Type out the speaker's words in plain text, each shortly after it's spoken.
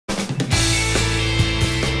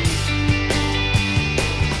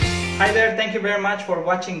Hi there! Thank you very much for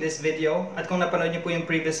watching this video. At kung napanood niyo po yung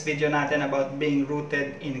previous video natin about being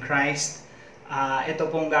rooted in Christ, ito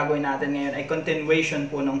pong gagawin natin ngayon ay continuation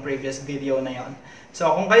po ng previous video na yon. So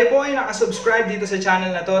kung kayo po ay nakasubscribe dito sa channel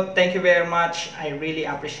na to, thank you very much. I really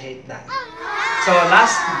appreciate that. So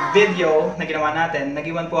last video na ginawa natin,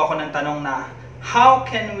 nag-iwan po ako ng tanong na how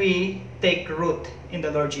can we take root in the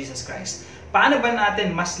Lord Jesus Christ? Paano ba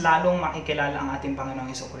natin mas lalong makikilala ang ating Panginoong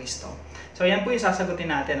Jesucristo? So yan po yung sasagutin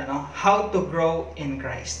natin, how to grow in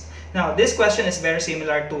Christ. Now, this question is very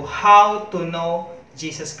similar to how to know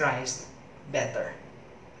Jesus Christ better.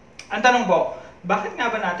 Ang tanong po, bakit nga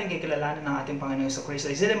ba natin kikilalanin ng ating Panginoong Jesucristo?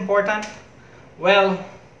 Is it important? Well,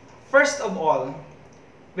 first of all,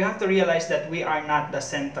 we have to realize that we are not the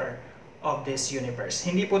center of this universe.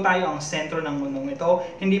 Hindi po tayo ang sentro ng mundong ito,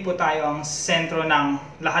 hindi po tayo ang sentro ng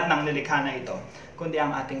lahat ng nilikha na ito, kundi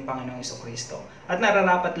ang ating Panginoong Jesucristo. At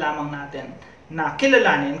nararapat lamang natin na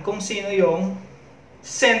kilalanin kung sino yung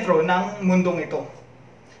sentro ng mundong ito.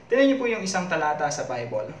 Tingnan niyo po yung isang talata sa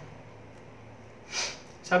Bible.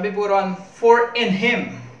 Sabi po ron, for in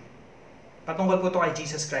Him, patungkol po ito kay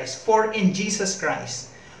Jesus Christ, for in Jesus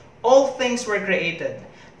Christ, all things were created,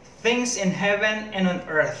 things in heaven and on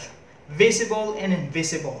earth, visible and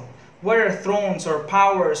invisible, whether thrones or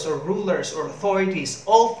powers or rulers or authorities,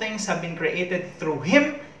 all things have been created through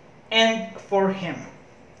Him and for Him.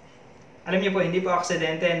 Alam niyo po, hindi po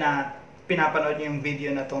aksidente na pinapanood niyo yung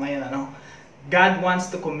video na ito ngayon. God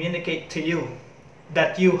wants to communicate to you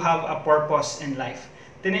that you have a purpose in life.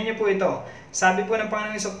 Tingnan niyo po ito. Sabi po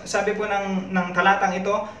ng talatang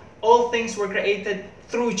ito, all things were created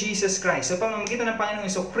through Jesus Christ. So pamamagitan ng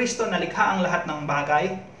Panginoong Jesucristo nalikha ang lahat ng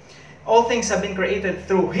bagay. All things have been created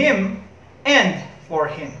through Him and for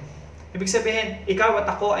Him. Ibig sabihin, ikaw at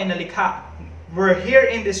ako ay nalikha. We're here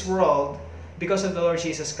in this world because of the Lord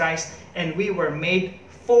Jesus Christ and we were made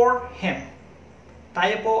for Him.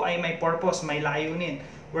 Tayo po ay may purpose, may layunin.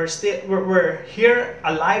 We're here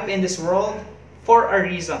alive in this world for a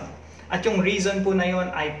reason. At yung reason po na yun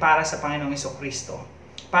ay para sa Panginoong Jesucristo.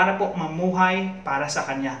 Para po mamuhay para sa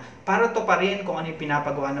Kanya. Para tuparin kung ano yung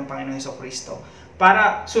pinapagawa ng Panginoong Jesucristo.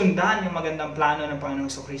 Para sundan yung magandang plano ng Panginoong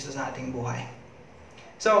Jesucristo sa ating buhay.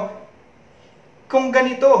 So, kung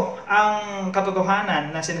ganito ang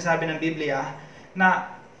katotohanan na sinasabi ng Biblia, na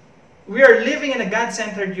we are living in a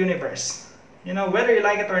God-centered universe. You know, whether you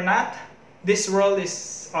like it or not, this world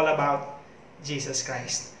is all about Jesus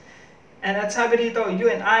Christ. And at sabi dito,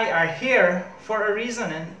 you and I are here for a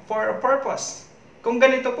reason and for a purpose. Kung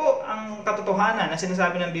ganito po ang katotohanan na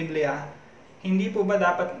sinasabi ng Biblia, hindi po ba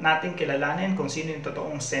dapat nating kilalanin kung sino yung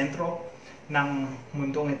totoong sentro ng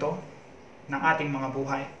mundong ito, ng ating mga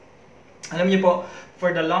buhay? Alam niyo po,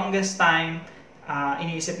 for the longest time,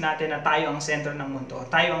 iniisip natin na tayo ang sentro ng mundo.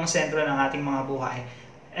 Tayo ang sentro ng ating mga buhay.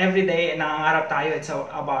 Every day, nangangarap tayo, it's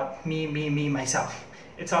about me, myself.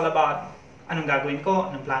 It's all about anong gagawin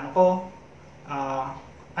ko, anong plano ko,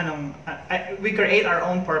 we create our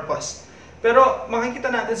own purpose. Pero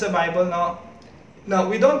makikita natin sa Bible, no,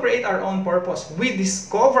 we don't create our own purpose. We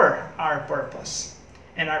discover our purpose.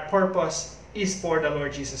 And our purpose is for the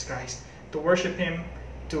Lord Jesus Christ. To worship Him,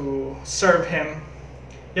 to serve Him.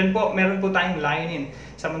 Yan po, meron po tayong layunin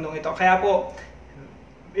sa mundong ito. Kaya po,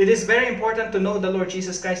 it is very important to know the Lord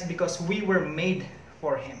Jesus Christ because we were made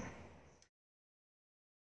for Him.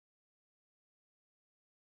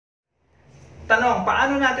 Tanong,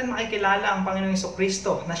 paano natin makikilala ang Panginoong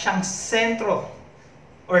Jesucristo na siyang sentro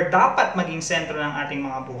or dapat maging sentro ng ating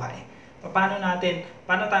mga buhay? Paano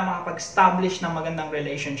tayo makapag-establish ng magandang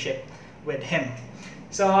relationship with Him?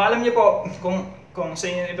 So, alam niyo po, kung sa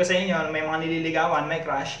inyo, iba sa inyo, may mga nililigawan, may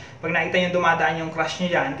crush, pag nakita niyo dumadaan yung crush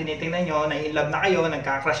niyo dyan, tinitingnan niyo, na-in-love na kayo,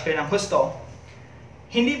 nagka-crush kayo ng husto,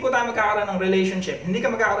 hindi po tayo magkakaroon ng relationship. Hindi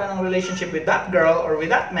ka magkakaroon ng relationship with that girl or with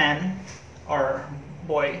that man, or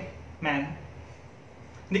boy, man.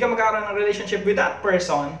 Hindi ka magkakaroon ng relationship with that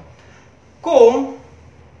person kung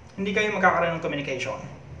hindi kayo magkakaroon ng communication.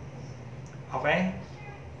 Okay?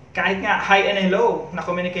 Kahit nga high and low na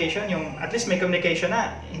communication, yung at least may communication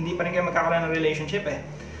na, hindi pa rin kayo magkakaroon ng relationship eh.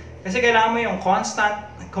 Kasi kailangan mo yung constant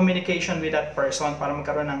communication with that person para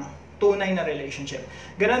magkaroon ng tunay na relationship.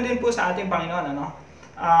 Ganon din po sa ating Panginoon,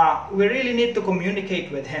 we really need to communicate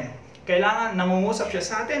with Him. Kailangan nangungusap siya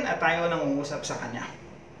sa atin at tayo nangungusap sa Kanya.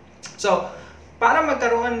 So, para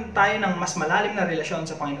magkaroon tayo ng mas malalim na relasyon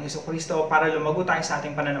sa Panginoong Jesucristo, para lumago tayo sa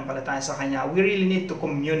ating pananampalataya sa Kanya, we really need to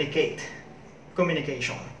communicate.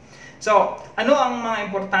 Communication. So, ano ang mga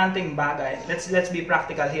importanteng bagay? Let's be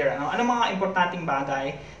practical here. Ano mga importanteng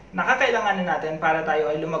bagay na kakailanganin natin para tayo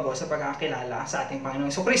ay lumago sa pagkakilala sa ating Panginoong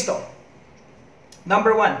Jesucristo?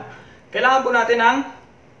 Number 1, kailangan po natin ng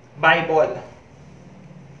Bible.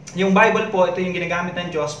 Yung Bible po, ito yung ginagamit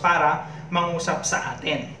ng Diyos para mangusap sa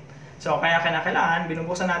atin. So, kaya kinakailangan,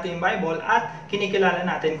 binubuksan natin yung Bible at kinikilala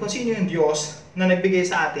natin kung sino yung Diyos na nagbigay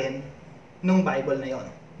sa atin nung Bible na yon,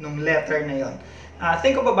 nung letter na yon.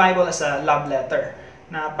 Think of a Bible as a love letter,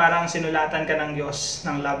 na parang sinulatan ka ng Diyos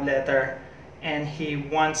ng love letter and He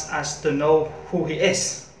wants us to know who He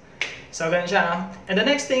is. So, ganun siya, no? And the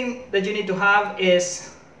next thing that you need to have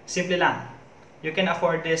is, simple lang. You can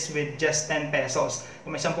afford this with just 10 pesos.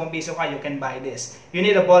 Kung may 10 piso ka, you can buy this. You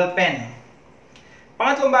need a ball pen.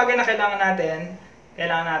 Pangatlong bagay na kailangan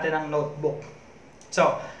natin ng notebook.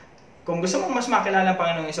 So, kung gusto mong mas makilala ang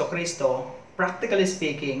Panginoong Jesucristo, practically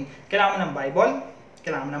speaking, kailangan mo ng Bible,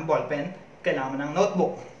 kailangan mo ng ball pen, kailangan mo ng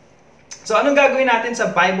notebook. So, anong gagawin natin sa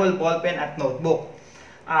Bible, ball pen, at notebook?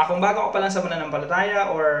 Kung bago ka pa lang sa mananampalataya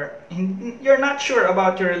or you're not sure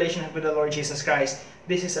about your relationship with the Lord Jesus Christ,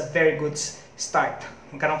 this is a very good start.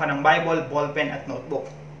 Magkaroon ka ng Bible, ballpen, at notebook.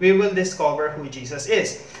 We will discover who Jesus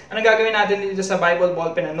is. Anong gagawin natin dito sa Bible,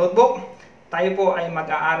 ballpen, at notebook? Tayo po ay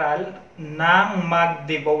mag-aaral ng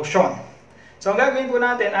mag-devotion. So, ang gagawin po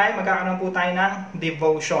natin ay magkakaroon po tayo ng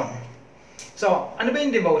devotion. So, ano ba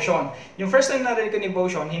yung devotion? Yung first time narinig ko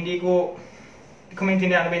devotion, hindi ko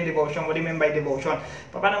maintindihan ano ba yung devotion. What do you mean by devotion?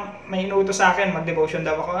 Paano may inuutos sa akin, mag-devotion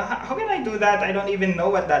daw ako. How can I do that? I don't even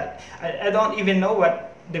know what I don't even know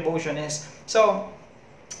what devotion is. So,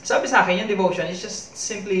 sabi sa akin, yung devotion is just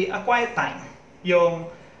simply a quiet time.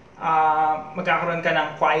 Yung magkakaroon ka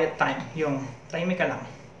ng quiet time. Yung tahimik ka lang.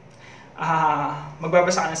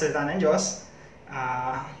 Magbabasa ka ng salita ng Diyos.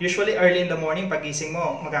 Usually early in the morning, pagising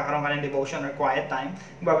mo, magkakaroon ka ng devotion or quiet time.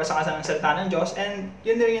 Magbabasa ka ng salita ng Diyos. And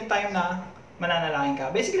yun din yung time na mananalangin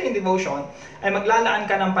ka. Basically, yung devotion ay maglalaan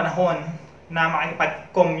ka ng panahon na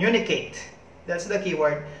makikipag-communicate. That's the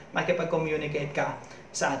keyword. Makikipag-communicate ka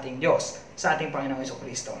sa ating Diyos, sa ating Panginoong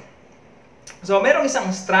Jesucristo. So, merong isang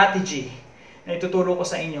strategy na ituturo ko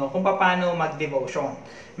sa inyo kung paano mag-devotion.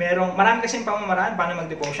 Marami kasing pamamaraan paano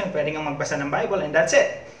mag-devotion. Pwede kang magbasa ng Bible and that's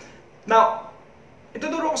it. Now,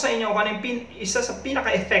 ituturo ko sa inyo kung ano yung isa sa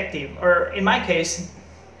pinaka-effective, or in my case,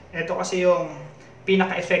 ito kasi yung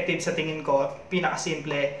pinaka-effective sa tingin ko,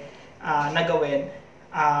 pinaka-simple na gawin.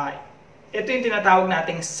 Ito yung tinatawag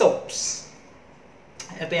nating SOAPS.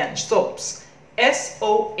 Ito yan, SOAPS.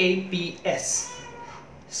 S-O-A-P-S.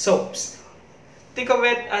 SOAPS. Think of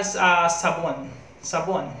it as sabon.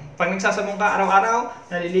 Sabon. Pag nagsasabon ka araw-araw,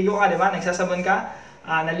 naliligo ka, di ba? Nagsasabon ka,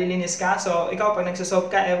 nalilinis ka. So, ikaw pag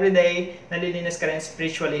nagsasoap ka everyday, nalilinis ka rin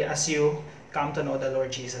spiritually as you come to know the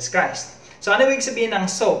Lord Jesus Christ. So, ano ibig sabihin ng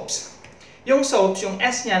SOAPS? Yung SOAPS, yung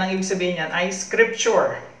S niya, ang ibig sabihin niyan ay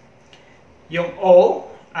scripture. Yung O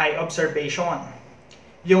ay observation.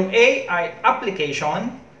 Yung A ay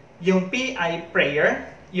application. Yung P ay prayer.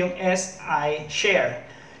 Yung S ay share.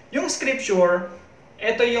 Yung scripture,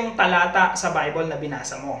 ito yung talata sa Bible na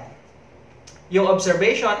binasa mo. Yung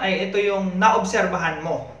observation ay ito yung naobserbahan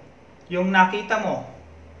mo. Yung nakita mo.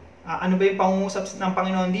 Ano ba yung pangungusap ng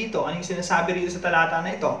Panginoon dito? Ano yung sinasabi rito sa talata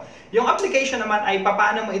na ito? Yung application naman ay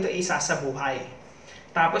paano mo ito isa sa buhay.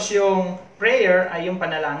 Tapos yung prayer ay yung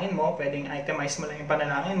panalangin mo. Pwedeng itemize mo lang yung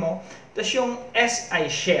panalangin mo. Tapos yung S ay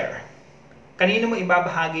share. Kanino mo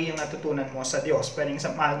ibabahagi yung natutunan mo sa Diyos? Pwedeng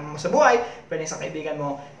sa mahal mo sa buhay, pwedeng sa kaibigan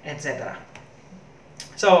mo, etc.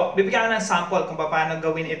 So, bibigyan ko ng sample kung paano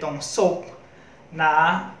gawin itong SOAP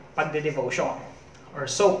na pagde-devotion. Or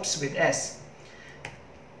SOAPS with S.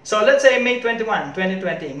 So, let's say May 21,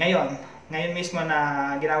 2020. Ngayon mismo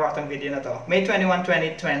na ginawa itong video na to. May 21,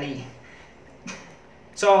 2020.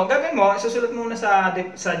 So, gagawin mo, isusulat mo muna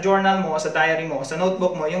sa journal mo, sa diary mo, sa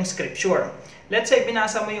notebook mo, yung scripture. Let's say,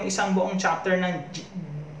 binasa mo yung isang buong chapter ng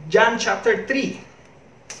John chapter 3.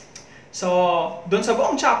 So, doon sa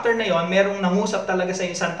buong chapter na yon, merong nangusap talaga sa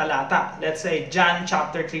isang talata. Let's say, John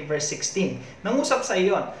chapter 3 verse 16. Nangusap sa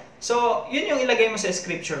iyo. So, yun yung ilagay mo sa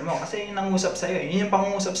scripture mo. Kasi yun nangusap sa iyo. Yun yung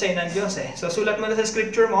pangungusap sa iyo ng Diyos eh. So, sulat mo na sa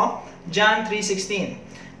scripture mo, John 3:16.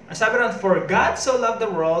 Sabi ron, "For God so loved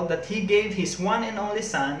the world that He gave His one and only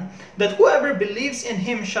Son, that whoever believes in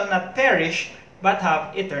Him shall not perish, but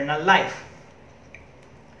have eternal life."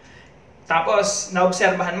 Tapos,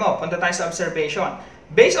 naobserbahan mo. Punta tayo sa observation.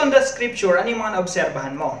 Based on that scripture, ano yung mga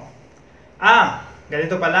naobserbahan mo?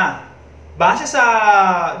 Ganito pala. Base sa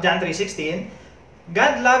John 3:16,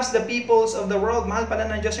 God loves the peoples of the world. Mahal pala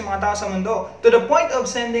ng Diyos yung mga tao sa mundo. To the point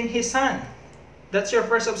of sending His Son. That's your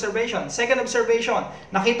first observation. Second observation,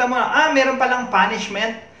 nakita mo na, meron palang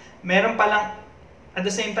punishment. Meron palang, at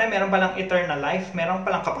the same time, meron palang eternal life. Meron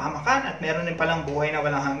palang kapahamakan. At meron din palang buhay na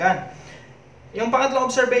walang hanggan. Yung pangatlong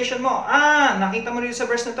observation mo, nakita mo rin sa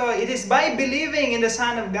verse na to, it is by believing in the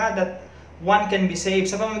Son of God that one can be saved.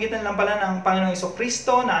 Sa pamamagitan lang pala ng Panginoong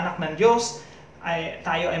Kristo na anak ng Diyos,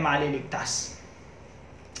 tayo ay maliligtas.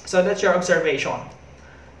 So that's your observation.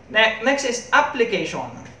 Next is application.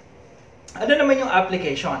 Ano naman yung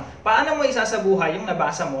application? Paano mo isasabuhay yung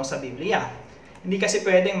nabasa mo sa Biblia? Hindi kasi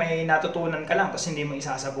pwedeng may natutunan ka lang tapos hindi mo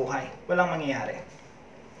isasabuhay. Walang mangyayari.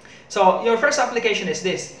 So, your first application is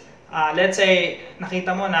this. Let's say,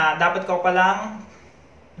 nakita mo na dapat pa lang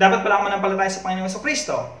manampalataya sa Panginoong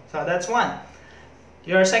Kristo. So, that's one.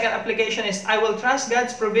 Your second application is, I will trust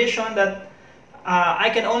God's provision that I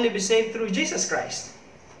can only be saved through Jesus Christ.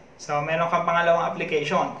 So, meron kang pangalawang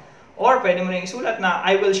application. Or, pwede mo rin isulat na,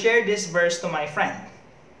 I will share this verse to my friend.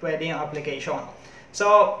 Pwede yung application.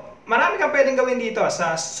 So, marami kang pwedeng gawin dito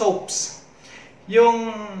sa SOAPS.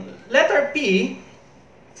 Yung letter P,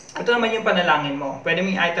 ito naman yung panalangin mo. Pwede mo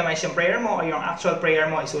i-itemize yung prayer mo o yung actual prayer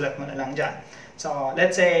mo, isulat mo na lang dyan. So,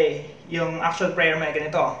 let's say, yung actual prayer mo ay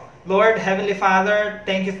ganito. Lord, Heavenly Father,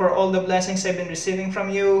 thank you for all the blessings I've been receiving from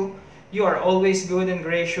you. You are always good and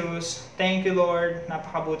gracious. Thank you, Lord.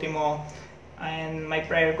 Napakabuti mo. And my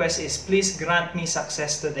prayer request is, please grant me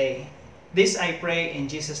success today. This I pray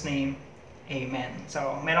in Jesus' name. Amen.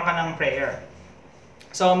 So, meron ka ng prayer.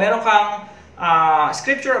 So, meron kang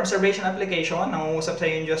scripture observation application. Nangungusap sa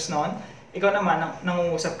iyo yung Diyos noon. Ikaw naman,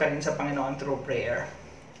 nangungusap ka rin sa Panginoon through prayer.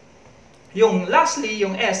 Yung lastly,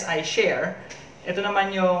 yung S, I share. Ito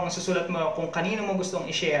naman yung susulat mo kung kanino mo gustong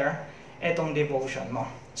i-share itong devotion mo.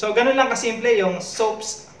 So, ganun lang kasimple yung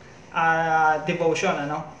SOAPS devotion.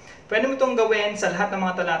 Pwede mo itong gawin sa lahat ng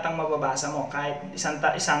mga talatang mababasa mo. Kahit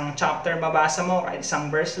isang chapter mabasa mo, kahit isang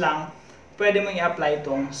verse lang, pwede mo i-apply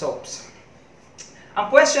itong SOAPS. Ang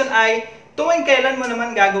question ay, tuwing kailan mo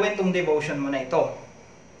naman gagawin itong devotion mo na ito?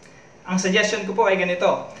 Ang suggestion ko po ay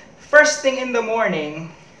ganito. First thing in the morning,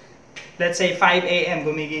 let's say 5 a.m.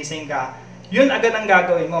 gumigising ka, yun agad ang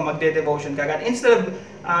gagawin mo, magde-devotion ka agad. Instead of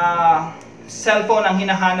cellphone ang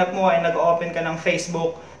hinahanap mo ay nag-open ka ng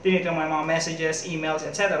Facebook, tinitingnan mo mga messages, emails,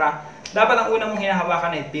 etc. Dapat ang una mong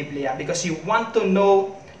hinahawakan ay Biblia because you want to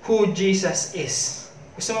know who Jesus is.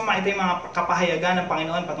 Gusto mo makita yung mga kapahayagan ng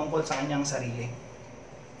Panginoon patungkol sa kanyang sarili.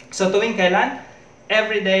 So tuwing kailan?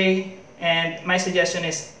 Every day, and my suggestion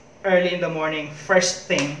is early in the morning,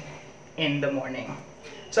 first thing in the morning.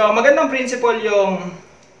 So magandang principle yung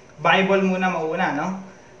Bible muna mauna, no?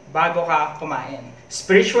 Bago ka kumain.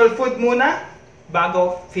 Spiritual food muna,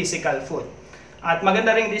 bago physical food. At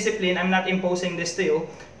maganda ring discipline, I'm not imposing this to you,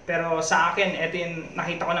 pero sa akin, ito yung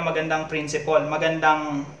nakita ko na magandang principle,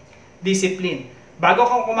 magandang discipline. Bago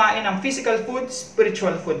ka kumain ng physical food,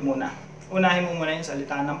 spiritual food muna. Unahin mo muna yung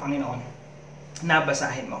salita ng Panginoon.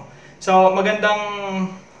 Nabasahin mo. So, magandang,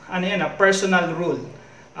 personal rule.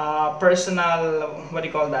 What do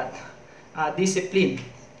you call that? Discipline.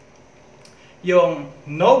 Yung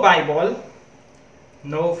no Bible,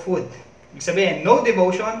 no food. Ibig sabihin, no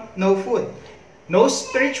devotion, no food. No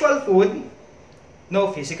spiritual food,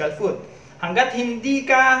 no physical food. Hanggat hindi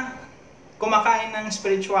ka kumakain ng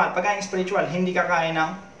pagkain spiritual, hindi ka kain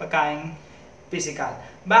ng pagkain physical.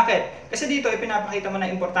 Bakit? Kasi dito ipinapakita mo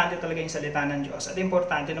na importante talaga yung salita ng Diyos at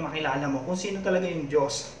importante na makilala mo kung sino talaga yung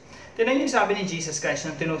Diyos. Tingnan niyo yung sabi ni Jesus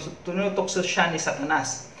Christ nung tinutokso siya ni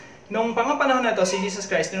Satanas. Nung panahon na to, si Jesus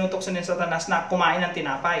Christ tinutokso ni Satanas na kumain ng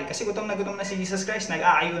tinapay. Kasi gutom na si Jesus Christ,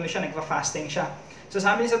 nag-aayuno siya, nagfa-fasting siya. So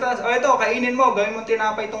sabi ni Satanas, ito, kainin mo, gawin mo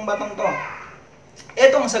tinapay itong batong to.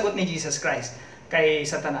 Ito ang sagot ni Jesus Christ kay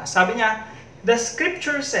Satanas. Sabi niya, the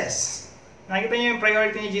scripture says, nakita niyo yung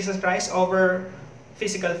priority ni Jesus Christ over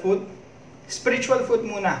physical food? Spiritual food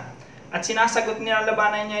muna. At sinasagot niya,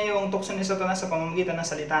 labanan niya yung tukso ni Satanas sa pamamagitan ng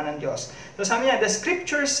salita ng Diyos. So sabi niya, the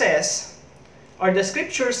scripture says, or the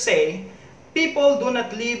scriptures say, people do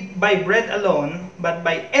not live by bread alone, but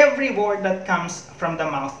by every word that comes from the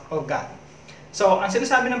mouth of God. So, ang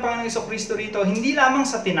sinasabi ng Panginoong Kristo rito, hindi lamang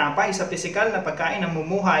sa tinapay, sa pisikal na pagkain na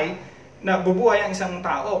bubuhay ang isang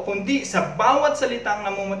tao, kundi sa bawat salitang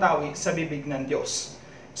namumutawi sa bibig ng Diyos.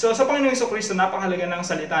 So, sa Panginoong Kristo, napakahalaga ng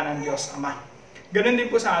salita ng Diyos Ama. Ganun din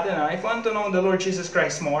po sa atin. If we want to know the Lord Jesus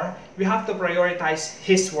Christ more, we have to prioritize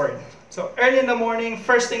His Word. So, early in the morning,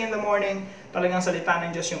 first thing in the morning, talagang salita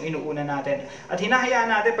ng Diyos yung inuuna natin. At hinahayaan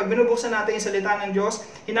natin, pag binubuksan natin yung salita ng Diyos,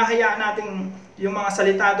 hinahayaan natin yung mga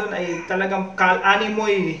salita doon ay talagang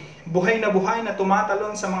animoy, buhay na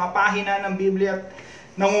tumatalon sa mga pahina ng Biblia at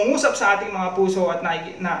nangungusap sa ating mga puso at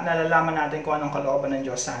nalalaman natin kung anong kalooban ng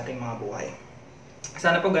Diyos sa ating mga buhay.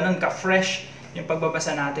 Sana po ganun ka-fresh yung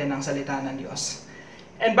pagbabasa natin ng salita ng Diyos.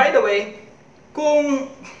 And by the way, kung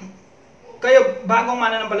kayo, bagong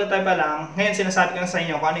mananampalataya pa lang, ngayon sinasabi ko na sa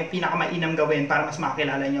inyo kung ano yung pinakamainam gawin para mas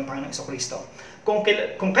makilala niyo ang Panginoong Kristo. kung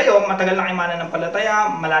kayo, matagal na kayo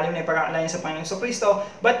mananampalataya, malalim na yung pag-aalayan sa Panginoong Kristo,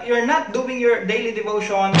 but you're not doing your daily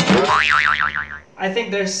devotion, I think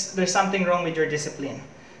there's something wrong with your discipline.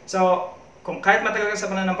 So, kung kahit matagal ka sa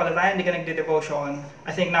pananampalataya, hindi ka nagde-devotion,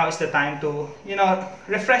 I think now is the time to,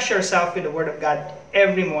 refresh yourself with the Word of God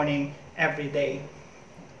every morning, every day.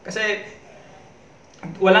 Kasi,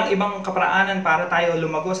 walang ibang kaparaanan para tayo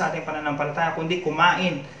lumago sa ating pananampalataya, kundi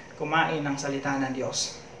kumain ng salita ng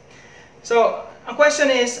Diyos. So, ang question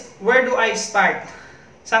is, where do I start?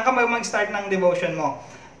 Saan ka mag-start ng devotion mo?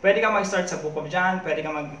 Pwede ka mag-start sa Book of John, pwede ka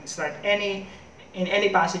mag-start in any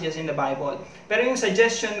passages in the Bible. Pero yung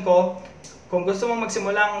suggestion ko, kung gusto mong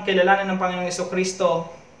magsimulang kilalanin ng Panginoong Kristo,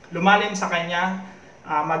 lumalim sa Kanya,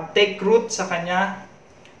 mag-take root sa Kanya,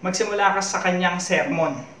 magsimula ka sa Kanyang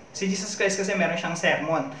sermon. Si Jesus Christ kasi meron siyang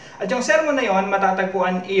sermon. At yung sermon na yon,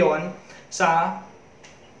 matatagpuan iyon sa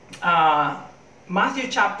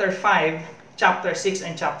Matthew chapter 5, chapter 6,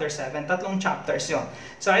 and chapter 7. Tatlong chapters yon.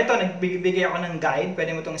 So ito, nagbibigay ako ng guide.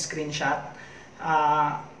 Pwede mo itong screenshot.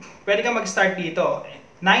 Pwede ka mag-start dito.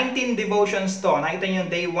 19 devotions to. Nakita nyo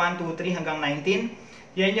yung day 1, 2, 3 hanggang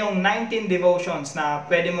 19. Yan yung 19 devotions na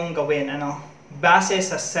pwede mong gawin base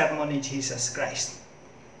sa sermon ni Jesus Christ.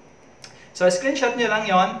 So, screenshot nyo lang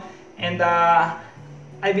yon. And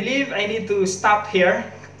I believe I need to stop here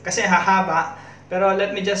kasi hahaba. Pero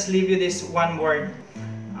let me just leave you this one word.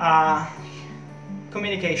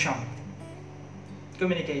 Communication.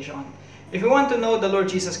 Communication. If you want to know the Lord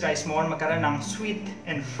Jesus Christ more, magkaroon ng sweet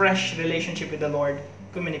and fresh relationship with the Lord,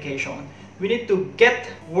 communication. We need to get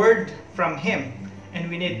word from Him and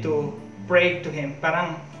we need to pray to Him.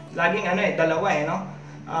 Parang laging dalawa no?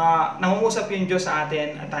 Nangungusap yung Diyos sa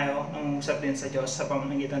atin at tayo nangungusap din sa Diyos sa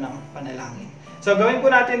pamamagitan ng panalangin. So gawin po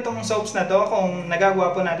natin itong SOAPS na to. Kung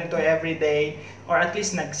nagagawa po natin ito every day or at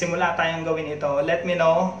least nagsimula tayong gawin ito, let me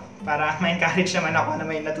know para ma-encourage naman ako na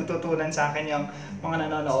may natututunan sa akin yung mga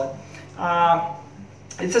nanonood.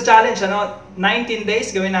 It's a challenge, 19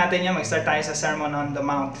 days gawin natin yan. Mag-start tayo sa Sermon on the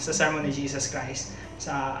Mount, sa sermon ni Jesus Christ,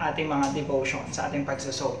 sa ating mga devotion, sa ating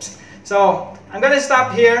pagsa-SOAPS. So, I'm gonna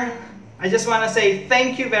stop here. I just wanna say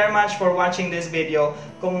thank you very much for watching this video.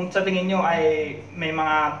 Kung sa tingin nyo ay may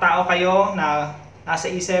mga tao kayo na nasa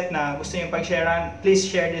isip na gusto nyo pag-sharean, please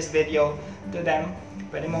share this video to them.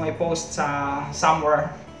 Pwede mong i-post sa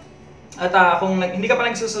somewhere. At kung hindi ka pa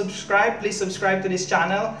nag-subscribe, please subscribe to this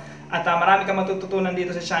channel. At marami kang matututunan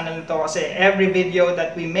dito sa channel nito kasi every video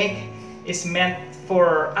that we make is meant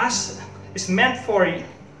for us, is meant for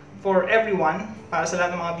everyone, para sa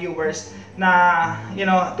lahat ng mga viewers, na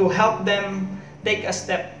to help them take a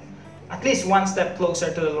step, at least one step closer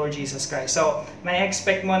to the Lord Jesus Christ. So, may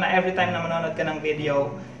expect mo na every time na manonood ka ng video,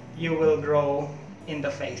 you will grow in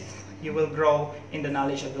the faith. You will grow in the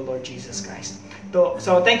knowledge of the Lord Jesus Christ.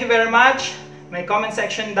 So thank you very much. May comment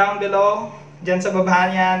section down below. Diyan sa baba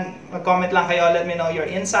niyan, mag-comment lang kayo. Let me know your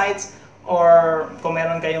insights. Or kung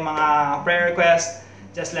meron kayong mga prayer requests,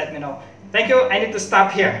 just let me know. Thank you. I need to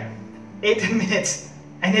stop here. 18 minutes.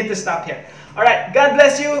 I need to stop here. Alright, God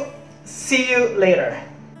bless you. See you later.